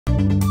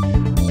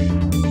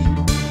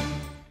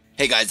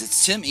Hey guys,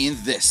 it's Tim and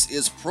this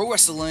is Pro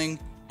Wrestling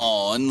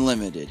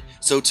Unlimited.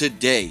 So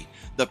today,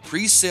 the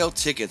pre-sale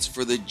tickets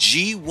for the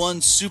G1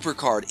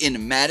 SuperCard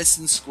in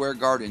Madison Square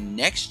Garden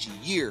next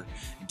year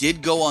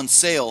did go on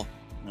sale,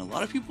 and a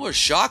lot of people are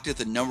shocked at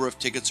the number of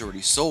tickets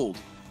already sold.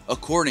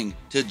 According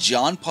to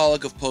John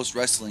Pollock of Post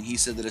Wrestling, he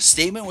said that a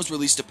statement was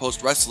released to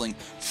Post Wrestling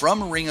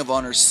from Ring of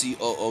Honor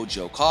COO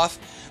Joe Koff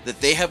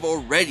that they have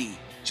already,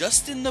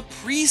 just in the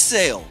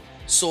pre-sale,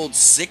 sold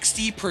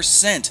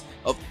 60%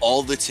 of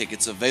all the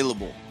tickets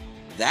available.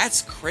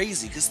 That's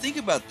crazy, because think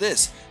about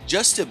this.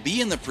 Just to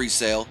be in the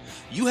pre-sale,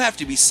 you have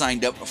to be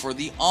signed up for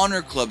the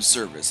Honor Club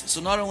service. So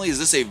not only is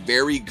this a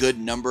very good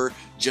number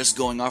just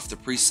going off the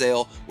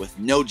pre-sale with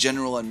no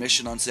general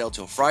admission on sale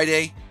till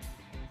Friday,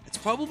 it's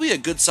probably a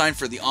good sign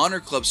for the Honor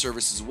Club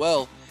service as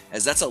well,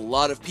 as that's a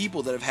lot of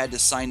people that have had to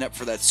sign up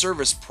for that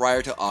service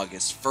prior to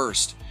August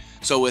 1st.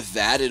 So with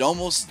that, it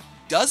almost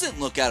doesn't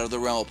look out of the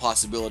realm of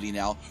possibility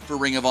now for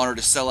Ring of Honor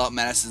to sell out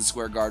Madison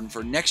Square Garden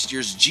for next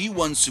year's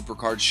G1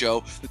 SuperCard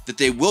show that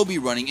they will be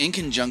running in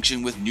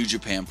conjunction with New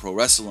Japan Pro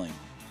Wrestling.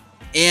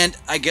 And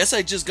I guess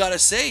I just gotta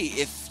say,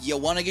 if you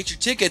want to get your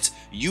tickets,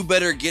 you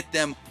better get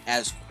them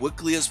as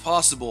quickly as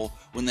possible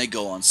when they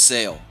go on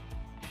sale.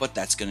 But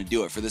that's gonna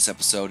do it for this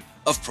episode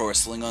of Pro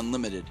Wrestling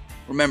Unlimited.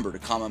 Remember to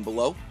comment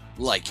below,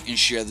 like and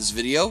share this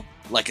video,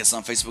 like us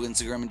on Facebook,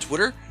 Instagram, and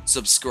Twitter,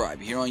 subscribe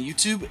here on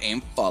YouTube,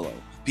 and follow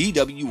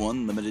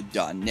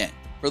PWUnlimited.net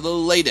for the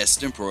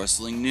latest in pro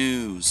wrestling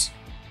news.